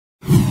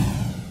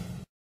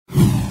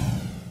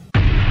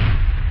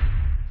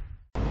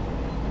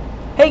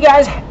Hey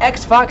guys,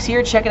 X-Fox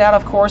here, checking out,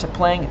 of course,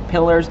 playing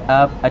Pillars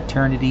of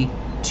Eternity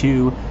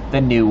 2, the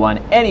new one.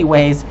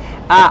 Anyways,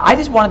 I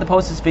just wanted to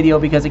post this video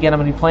because, again, I'm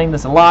going to be playing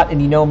this a lot,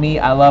 and you know me,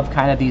 I love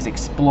kind of these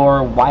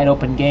explore,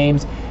 wide-open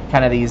games,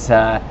 kind of these,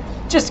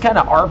 just kind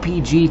of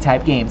RPG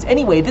type games.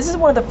 Anyway, this is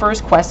one of the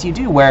first quests you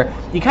do where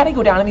you kind of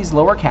go down in these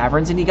lower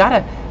caverns and you got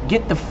to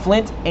get the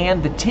flint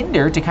and the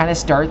tinder to kind of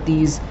start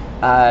these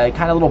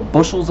kind of little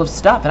bushels of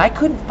stuff, and I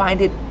couldn't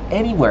find it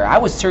anywhere. I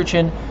was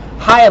searching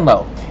high and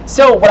low.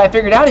 So what I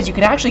figured out is you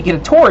can actually get a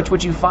torch,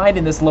 which you find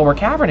in this lower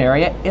cavern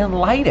area, and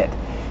light it.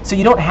 So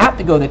you don't have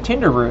to go the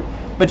tinder route,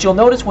 but you'll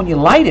notice when you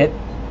light it,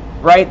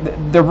 right,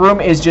 the room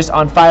is just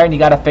on fire, and you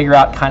got to figure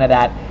out kind of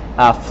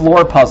that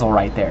floor puzzle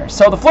right there.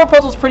 So the floor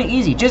puzzle is pretty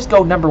easy. Just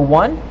go number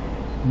 1,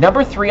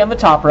 number 3 on the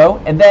top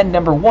row, and then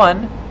number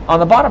 1 on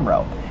the bottom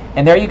row.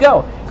 And there you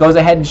go. Goes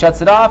ahead and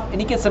shuts it off,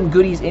 and you get some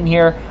goodies in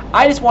here.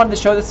 I just wanted to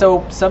show this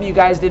so some of you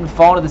guys didn't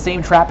fall into the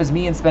same trap as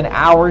me and spend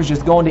hours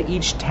just going to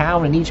each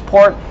town and each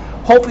port.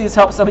 Hopefully this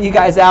helps some of you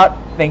guys out.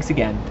 Thanks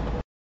again.